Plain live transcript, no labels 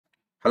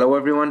Hello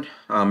everyone,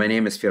 my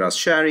name is Firas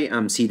Shari.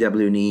 I'm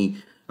CWNE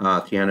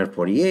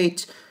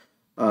 348.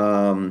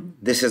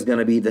 This is going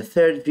to be the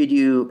third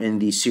video in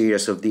the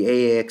series of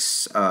the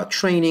AX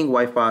training,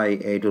 Wi-Fi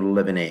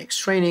 802.11ax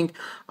training.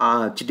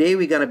 Today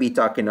we're going to be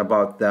talking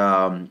about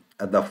the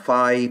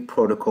PHY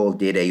protocol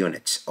data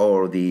unit,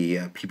 or the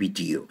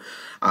PPDU.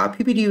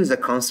 PPDU is a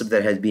concept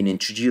that has been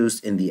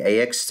introduced in the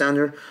AX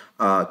standard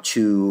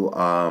to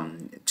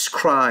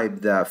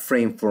describe the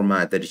frame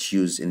format that is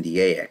used in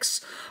the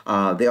AX.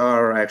 They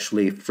are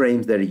actually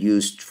frames that are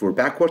used for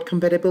backward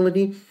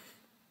compatibility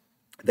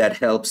that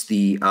helps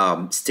the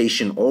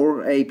station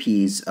or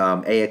APs,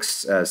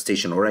 AX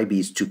station or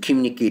APs to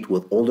communicate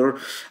with older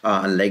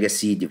and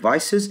legacy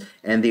devices.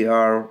 And they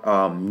are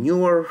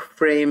newer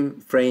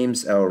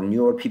frames or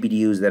newer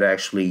PPDUs that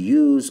actually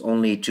use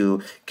only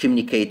to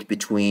communicate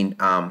between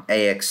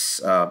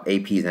AX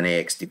APs and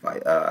AX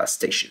device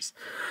stations.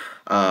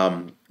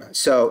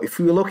 So if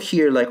we look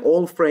here, like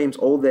all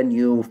the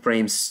new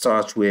frames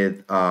start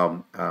with a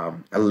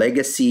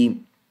legacy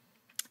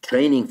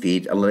training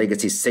feed, a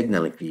legacy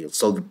signaling field.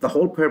 So the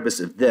whole purpose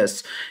of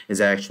this is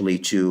actually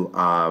to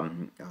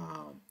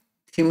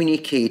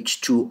communicate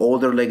to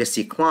older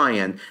legacy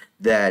client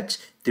that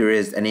there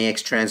is an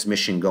AX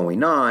transmission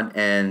going on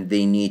and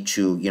they need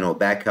to,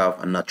 back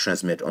up and not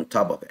transmit on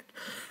top of it.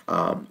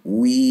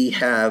 We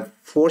have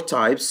 4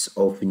 types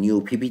of new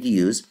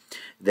PPDUs.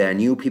 The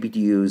new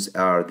PPDUs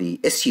are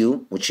the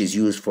SU, which is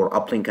used for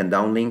uplink and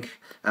downlink,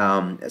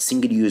 a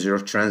single user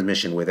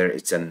transmission, whether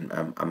it's a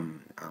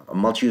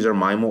multi-user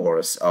MIMO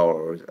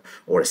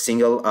or a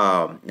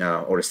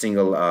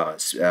single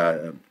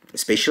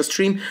spatial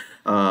stream.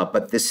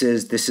 But this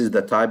is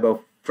the type of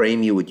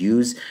frame you would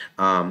use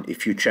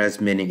if you're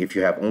transmitting, if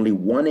you have only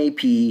one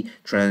AP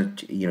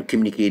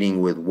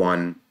communicating with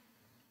one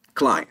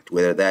client,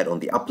 whether that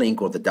on the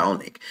uplink or the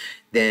downlink.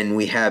 Then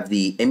we have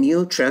the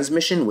MU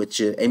transmission,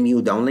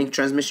 MU downlink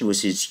transmission,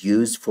 which is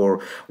used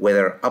for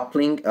whether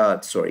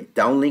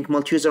downlink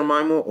multi-user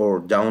MIMO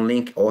or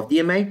downlink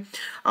OFDMA.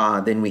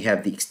 Then we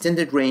have the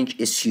extended range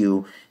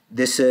SU.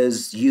 This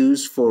is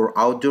used for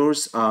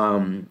outdoors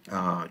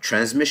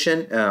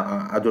transmission,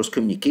 outdoors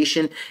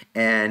communication,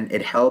 and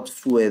it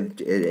helps with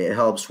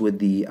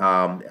the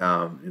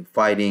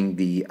fighting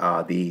the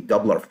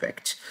Doppler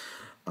effect.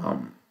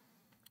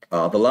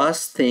 The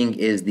last thing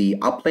is the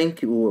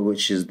uplink,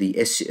 which is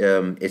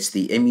it's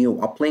the MU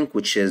uplink,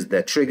 which is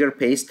the trigger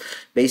paste,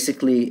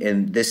 basically,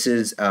 and this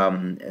is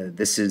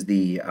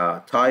the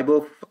type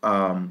of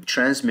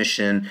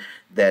transmission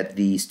that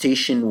the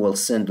station will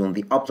send on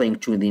the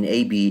uplink to the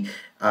AB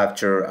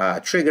after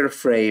a trigger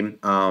frame,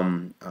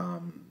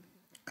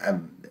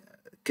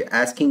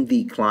 asking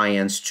the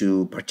clients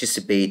to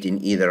participate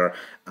in either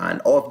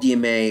an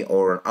OFDMA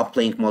or an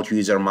uplink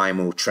multi-user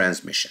MIMO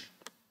transmission.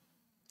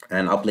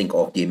 An uplink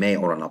OFDMA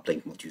or an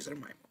uplink multi-user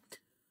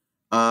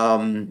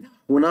MIMO.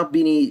 We're not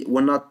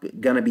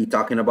gonna be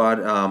talking about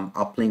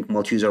uplink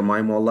multi-user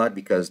MIMO a lot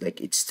because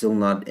it's still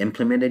not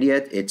implemented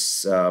yet.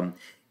 It's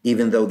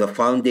even though the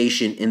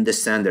foundation in the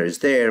standard is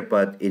there,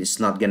 but it's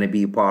not gonna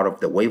be part of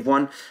the Wave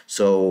 1.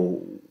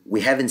 So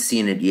we haven't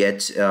seen it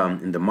yet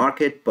in the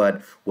market,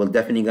 but we're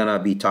definitely gonna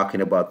be talking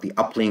about the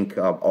uplink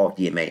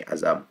OFDMA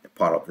as a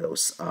part of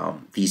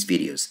these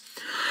videos.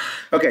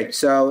 Okay,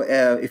 so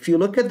if you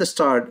look at the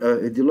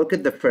if you look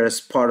at the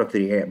first part of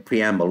the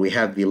preamble, we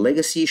have the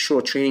legacy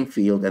short training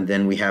field, and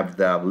then we have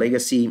the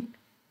legacy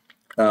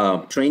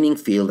training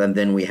field, and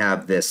then we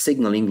have the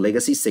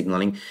legacy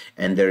signaling,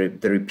 and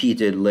the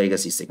repeated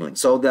legacy signaling.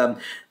 So the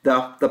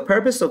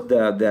purpose of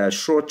the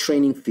short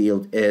training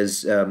field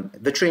is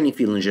the training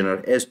field in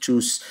general is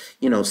to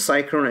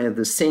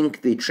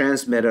sync the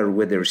transmitter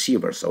with the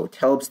receiver. So it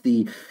helps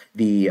the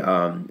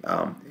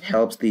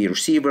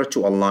receiver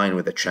to align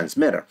with the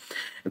transmitter.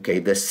 Okay,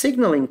 the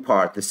signaling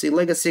part, the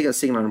legacy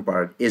signaling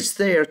part, is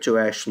there to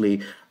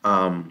actually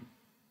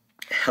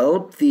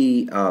help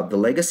the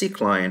legacy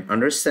client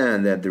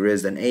understand that there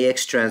is an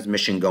AX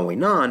transmission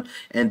going on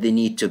and they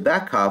need to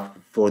back up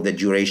for the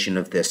duration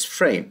of this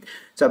frame.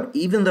 So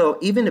even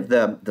if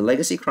the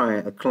legacy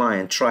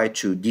client try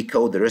to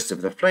decode the rest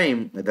of the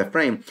frame,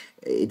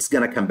 it's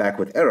gonna come back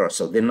with error.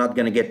 So they're not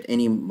gonna get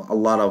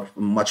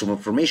much of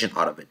information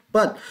out of it.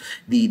 But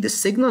the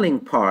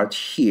signaling part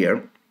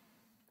here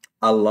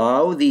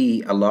allow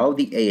the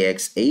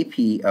AX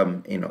AP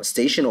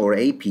station or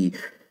AP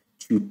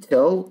to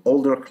tell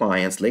older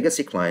clients,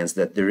 legacy clients,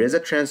 that there is a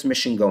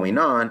transmission going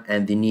on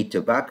and they need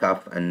to back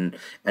up and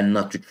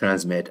not to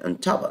transmit on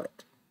top of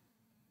it.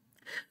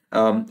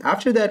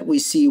 After that, we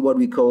see what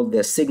we call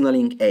the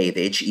signaling A,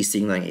 the HE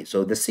signaling A.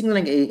 So the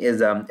signaling A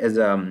is a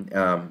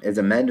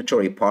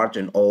mandatory part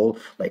in all,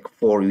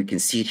 you can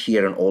see it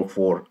here in all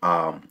 4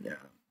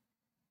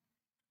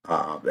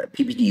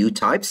 PPDU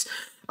types.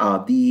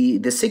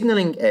 The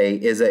signaling A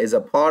is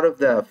a part of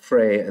the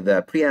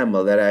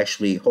preamble that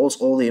actually holds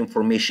all the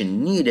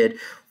information needed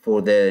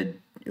for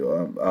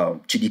to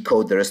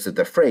decode the rest of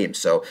the frame.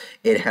 So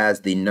it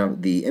has the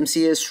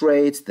MCS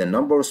rates, the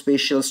number of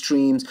spatial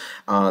streams,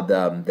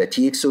 the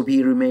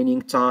TXOB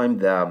remaining time,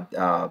 the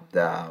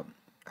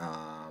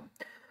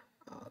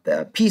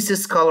the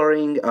pieces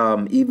coloring,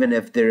 even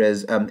if there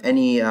is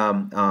any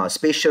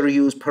spatial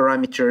reuse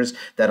parameters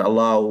that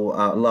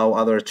allow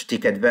others to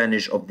take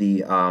advantage of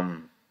the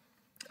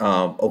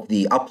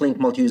uplink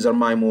multi-user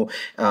MIMO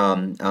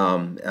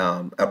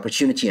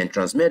opportunity and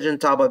transmit on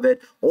top of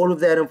it. All of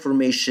that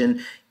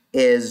information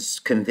is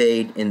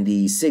conveyed in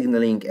the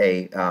signaling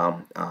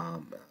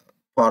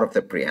part of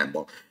the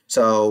preamble.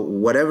 So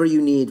whatever you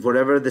need,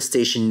 whatever the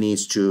station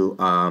needs to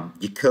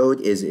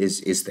decode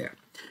is there.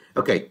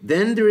 Okay,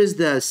 then there is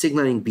the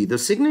signaling B. The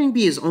signaling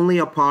B is only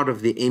a part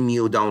of the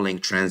MU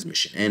downlink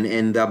transmission,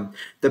 and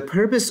the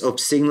purpose of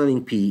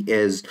signaling P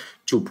is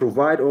to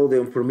provide all the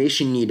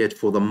information needed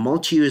for the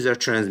multi-user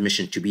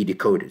transmission to be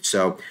decoded.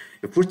 So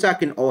if we're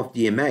talking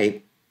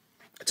OFDMA,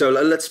 so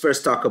let's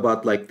first talk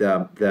about like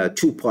the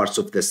two parts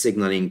of the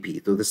signaling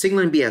B. So the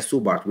signaling B has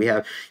two parts.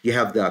 You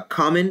have the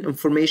common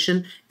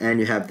information and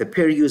you have the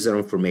per user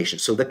information.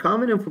 So the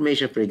common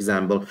information, for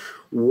example,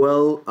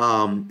 will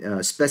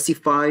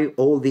specify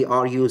all the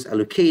RUs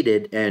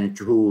allocated and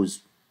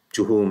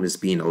to whom is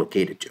being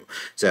allocated to.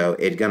 So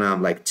it's gonna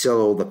like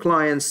tell all the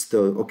clients,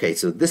 okay,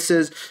 so this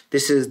is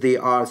the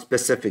R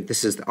specific,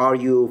 this is the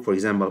RU, for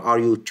example,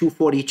 RU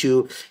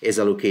 242 is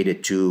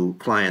allocated to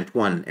client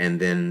 1, and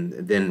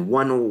then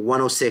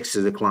 106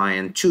 is the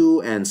client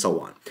 2, and so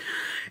on.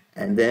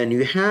 And then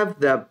you have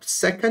the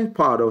second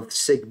part of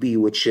SIG-B,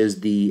 which is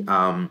the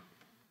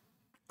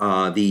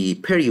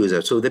per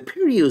user. So the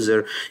per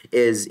user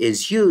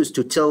is used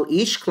to tell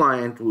each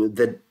client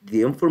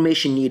the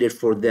information needed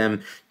for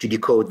them to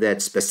decode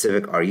that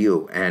specific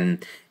RU,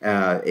 and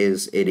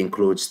it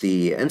includes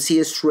the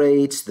MCS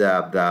rates,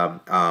 the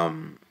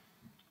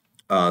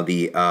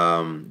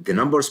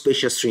number of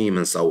spatial stream,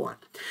 and so on.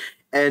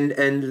 And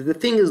the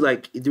thing is,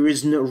 like, there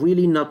is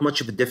really not much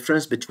of a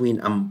difference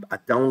between a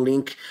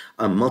downlink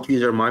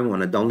multi-user MIMO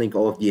and a downlink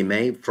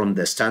OFDMA from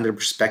the standard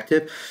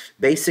perspective.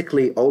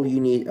 Basically, all you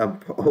need,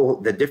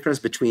 the difference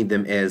between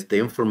them is the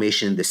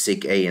information, the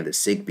SIG-A and the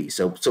SIG-B.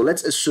 So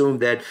let's assume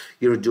that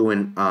you're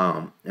doing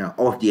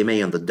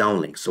OFDMA on the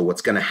downlink. So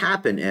what's going to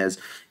happen is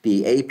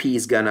the AP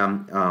is going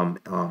to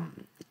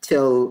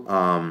tell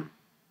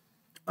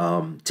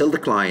the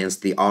clients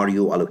the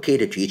RU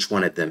allocated to each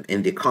one of them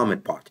in the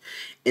comment part.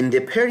 In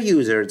the per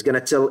user, it's going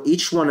to tell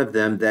each one of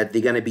them that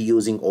they're going to be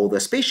using all the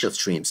spatial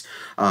streams.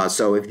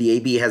 So if the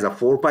AB has a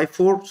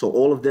 4x4, so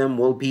all of them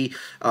will be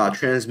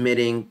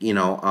transmitting,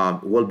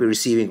 will be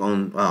receiving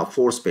on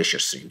 4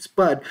 spatial streams.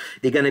 But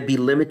they're going to be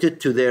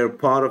limited to their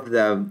part of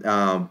the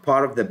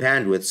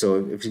bandwidth.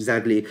 So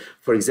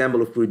for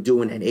example, if we're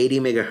doing an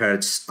 80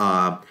 megahertz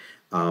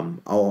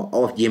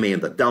OFDMA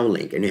on the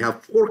downlink, and you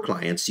have 4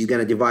 clients, you're going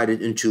to divide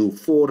it into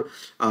 4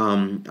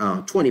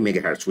 20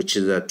 megahertz, which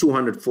is a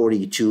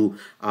 242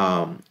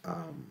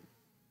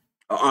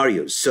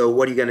 RUs. So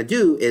what you're going to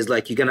do is,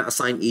 like, you're going to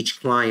assign each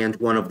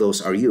client one of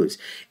those RUs,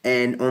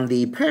 and on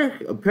the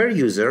per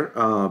user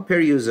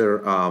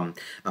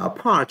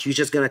part, you're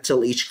just going to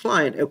tell each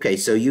client, okay,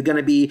 so you're going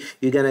to be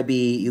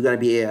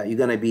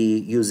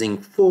using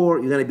 4,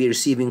 you're going to be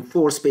receiving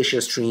 4 spatial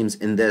streams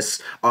in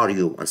this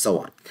RU, and so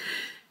on.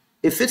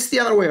 If it's the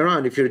other way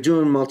around, if you're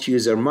doing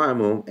multi-user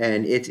MIMO,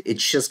 and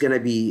it's just going to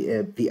be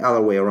the other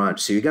way around.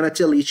 So you're going to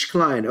tell each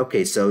client,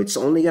 okay, so it's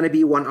only going to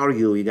be 1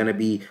 RU. You're going to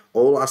be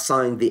all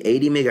assigned the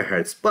 80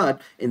 megahertz.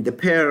 But in the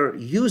per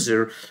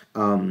user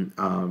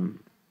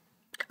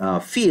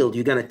field,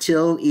 you're going to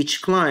tell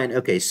each client,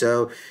 okay,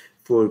 so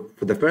for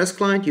the first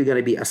client, you're going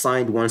to be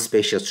assigned 1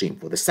 spatial stream.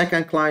 For the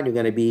second client, you're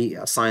going to be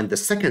assigned the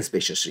second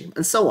spatial stream,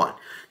 and so on.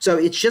 So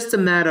it's just a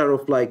matter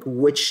of, like,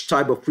 which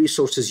type of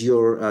resources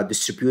you're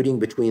distributing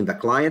between the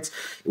clients,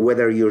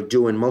 whether you're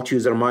doing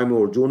multi-user MIMO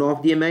or doing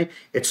OFDMA.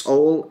 It's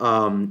all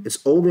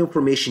the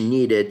information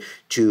needed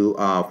to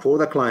for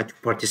the client to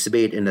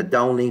participate in a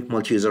downlink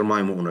multi-user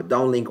MIMO or a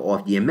downlink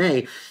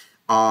OFDMA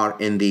are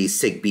in the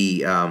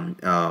SIG-B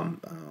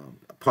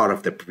part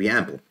of the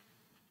preamble.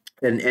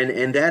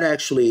 And that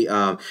actually,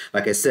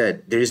 like I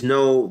said, there is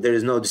no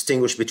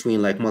distinguish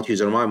between, like,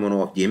 multi-user MIMO and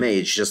OFDMA.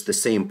 It's just the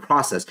same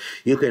process.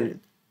 You can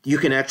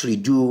actually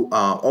do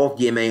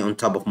OFDMA on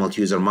top of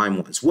multi-user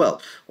MIMO as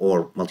well,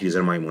 or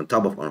multi-user MIMO on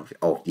top of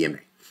OFDMA.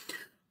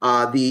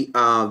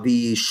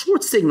 The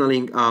short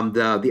signaling,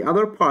 the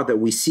other part that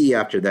we see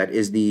after that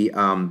is the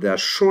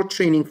short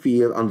training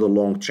field and the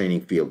long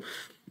training field.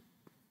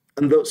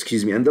 And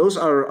those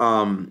are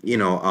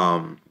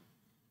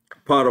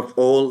part of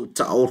all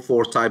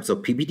 4 types of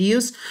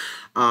PPDUs.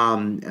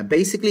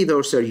 Basically,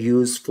 those are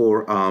used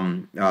for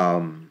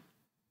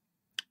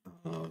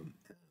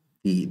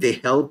they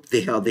help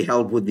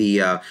with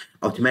the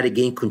automatic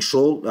gain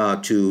control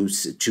to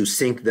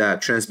sync the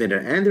transmitter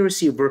and the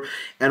receiver,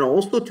 and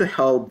also to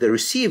help the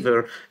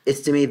receiver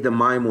estimate the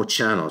MIMO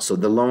channel. So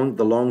the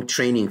long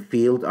training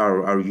field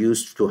are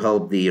used to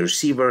help the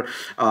receiver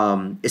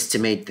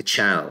estimate the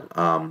channel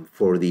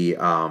for the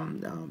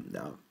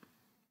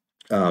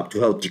to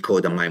help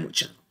decode the MIMO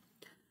channel.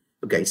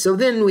 Okay, so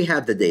then we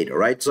have the data,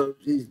 right? So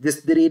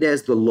the data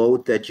is the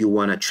load that you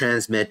want to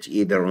transmit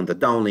either on the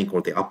downlink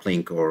or the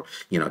uplink, or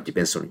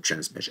depends on the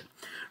transmission,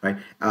 right?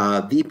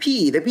 The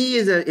P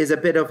is a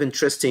bit of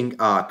interesting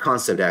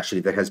concept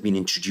actually that has been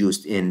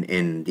introduced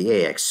in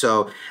the AX.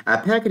 So a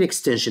packet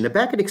extension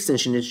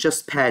is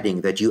just padding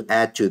that you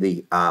add to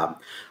the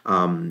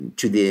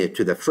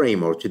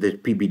frame or to the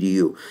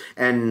PPDU,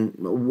 and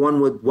one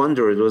would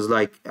wonder, it was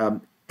like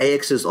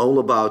AX is all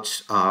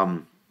about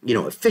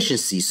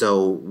efficiency.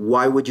 So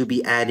why would you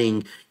be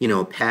adding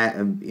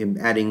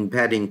adding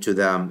padding to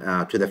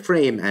the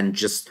frame and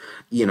just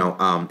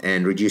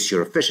and reduce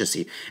your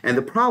efficiency? And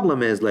the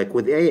problem is, like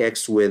with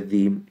AX, with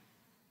the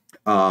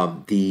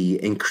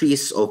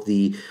increase of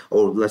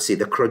or let's say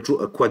the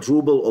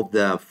quadruple of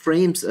the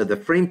frame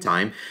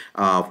time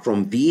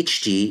from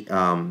VHT,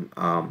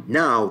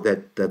 now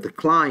that the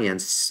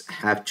clients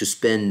have to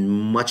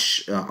spend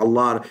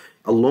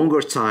a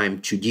longer time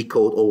to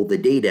decode all the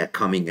data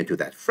coming into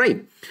that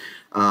frame.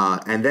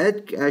 And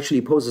that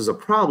actually poses a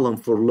problem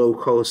for low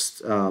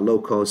cost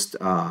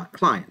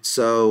clients.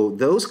 So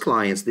those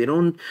clients,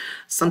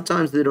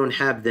 sometimes they don't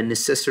have the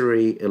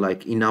necessary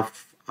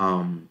enough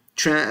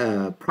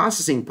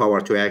processing power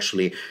to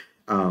actually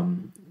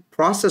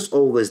process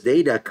all this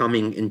data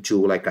coming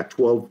into like a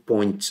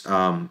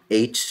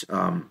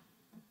 12.8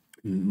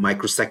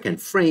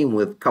 microsecond frame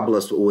with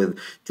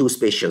two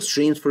spatial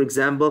streams, for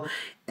example,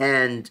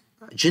 and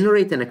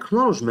generate an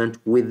acknowledgement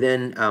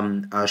within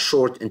a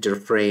short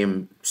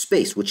interframe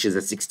space, which is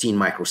a 16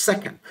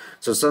 microsecond.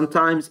 So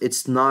sometimes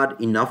it's not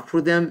enough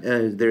for them.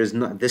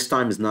 This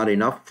time is not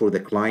enough for the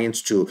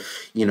clients to,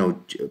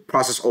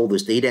 process all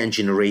this data and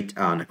generate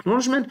an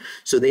acknowledgement.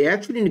 So they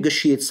actually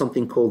negotiate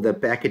something called the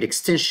packet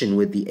extension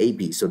with the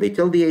AP. So they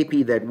tell the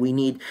AP that we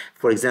need,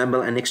 for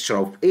example, an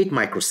extra of 8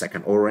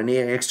 microsecond or an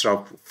extra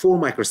of 4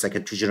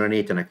 microsecond to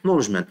generate an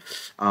acknowledgement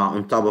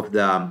on top of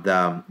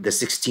the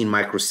 16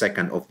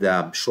 microsecond of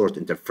the short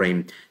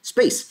interframe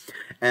space.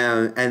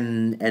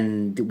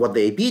 And what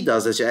the AP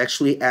does is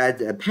actually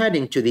add a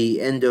padding to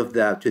the end of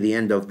the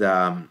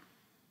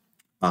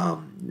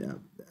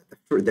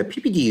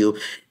PPDU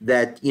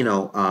that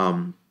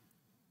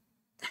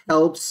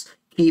helps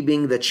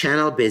keeping the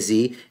channel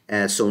busy,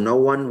 so no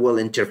one will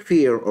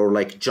interfere or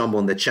like jump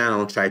on the channel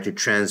and try to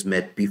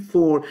transmit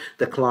before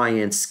the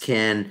clients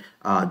can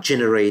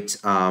generate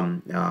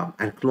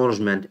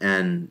acknowledgement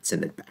and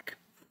send it back.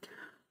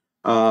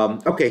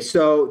 Okay,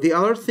 so the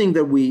other thing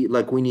that we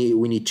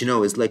need to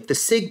know is like the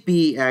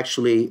SIG-B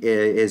actually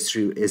is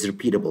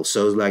repeatable.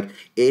 So like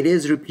it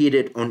is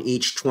repeated on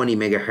each 20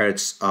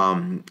 megahertz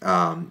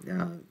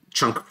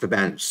chunk of the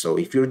bandwidth. So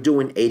if you're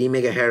doing 80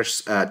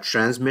 megahertz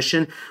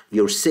transmission,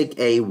 your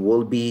SIG-A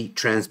will be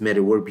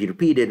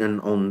repeated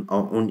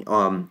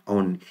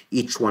on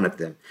each one of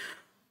them.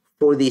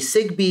 For the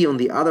SIG-B on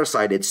the other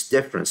side, it's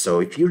different. So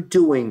if the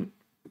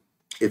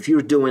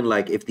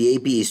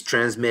AP is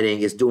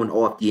doing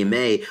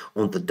OFDMA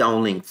on the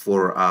downlink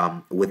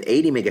with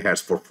 80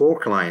 megahertz for 4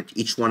 clients,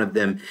 each one of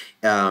them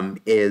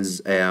is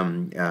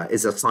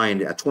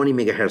assigned a 20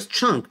 megahertz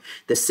chunk,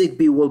 the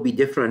SIG-B will be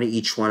different in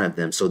each one of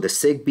them. So the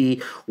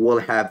SIG-B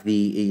will have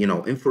the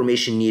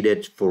information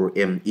needed for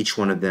each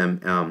one of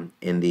them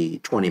in the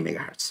 20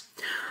 megahertz.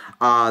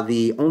 On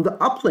the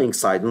uplink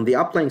side,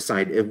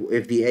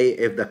 if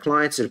the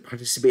clients are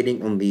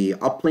participating on the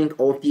uplink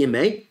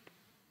OFDMA,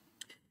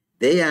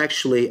 they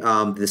actually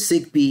the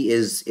SIG-B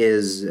is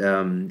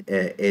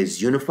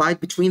unified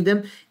between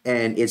them,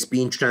 and it's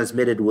being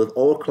transmitted with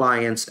all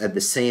clients at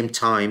the same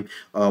time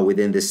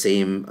within the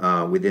same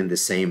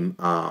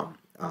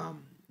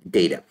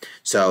data.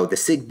 So the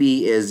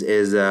SIG-B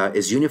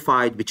is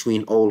unified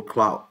between all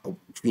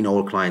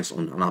clients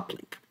on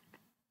uplink.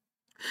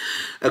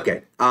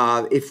 Okay,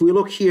 if we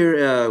look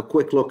here,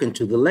 quick look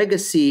into the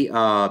legacy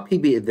the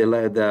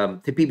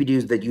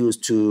PPDUs that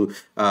used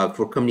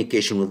for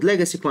communication with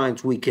legacy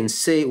clients, we can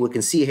see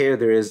here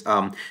there is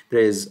a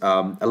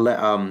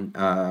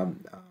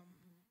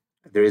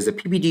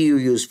PPDU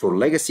used for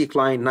legacy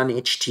client,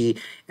 non-HT,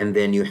 and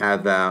then you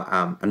have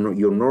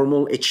your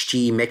normal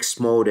HT mixed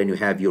mode, and you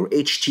have your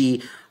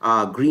HT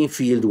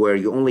greenfield where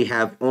you only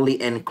have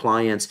N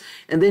clients,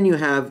 and then you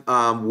have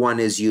one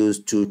is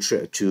used to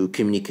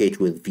communicate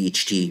with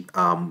VHT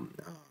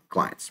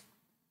clients.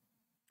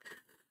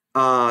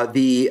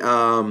 The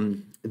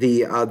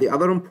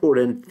other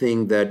important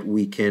thing that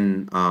we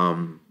can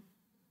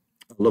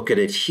look at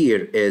it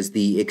here is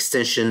the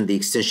extension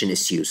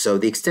issue. So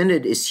the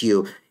extended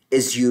issue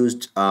is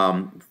used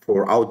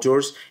for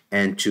outdoors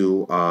and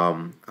to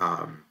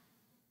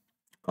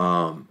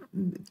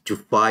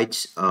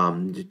fight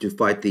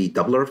the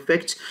Doppler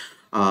effect.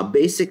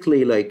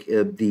 Basically, like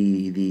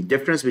the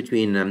difference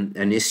between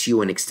an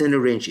issue and extended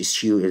range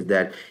issue is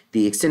that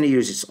the extended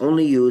use is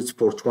only used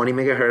for 20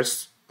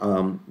 megahertz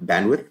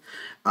bandwidth.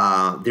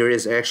 There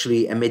is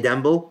actually a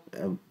mid-amble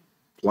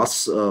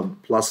plus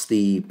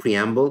the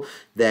preamble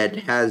that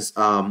has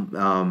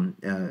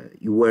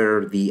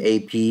where the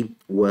AP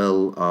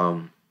will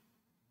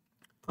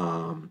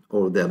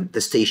or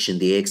the station,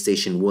 the AX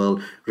station,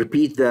 will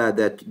repeat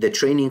the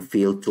training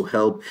field to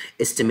help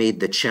estimate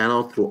the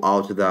channel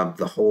throughout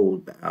the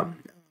whole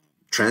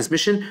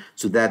transmission,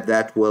 so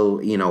that will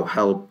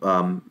help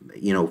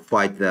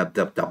fight the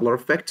Doppler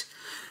effect.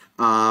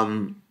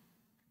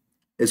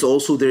 It's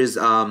also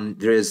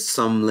there is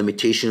some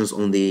limitations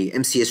on the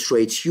MCS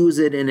rates used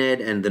in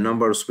it and the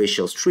number of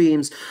spatial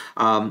streams.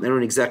 I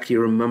don't exactly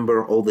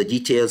remember all the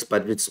details,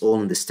 but it's all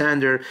in the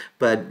standard.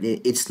 But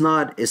it's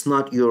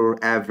not your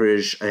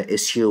average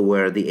issue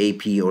where the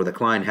AP or the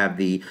client have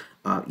the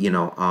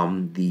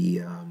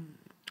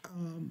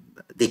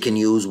they can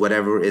use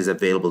whatever is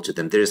available to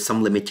them. There is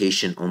some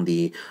limitation on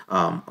the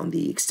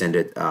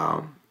extended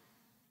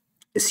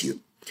issue.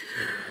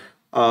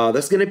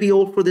 That's going to be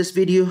all for this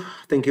video.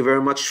 Thank you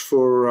very much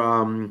for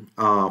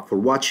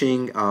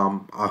watching.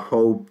 I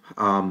hope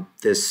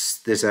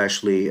this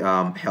actually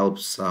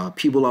helps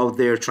people out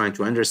there trying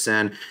to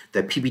understand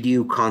the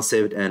PPDU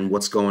concept and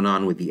what's going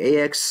on with the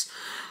AX.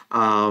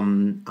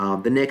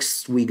 The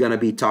next we're going to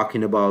be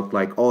talking about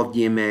like off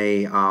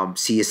DMA,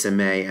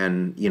 CSMA,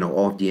 and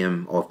off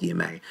DM, off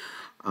DMA.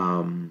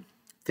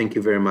 Thank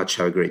you very much.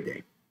 Have a great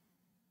day.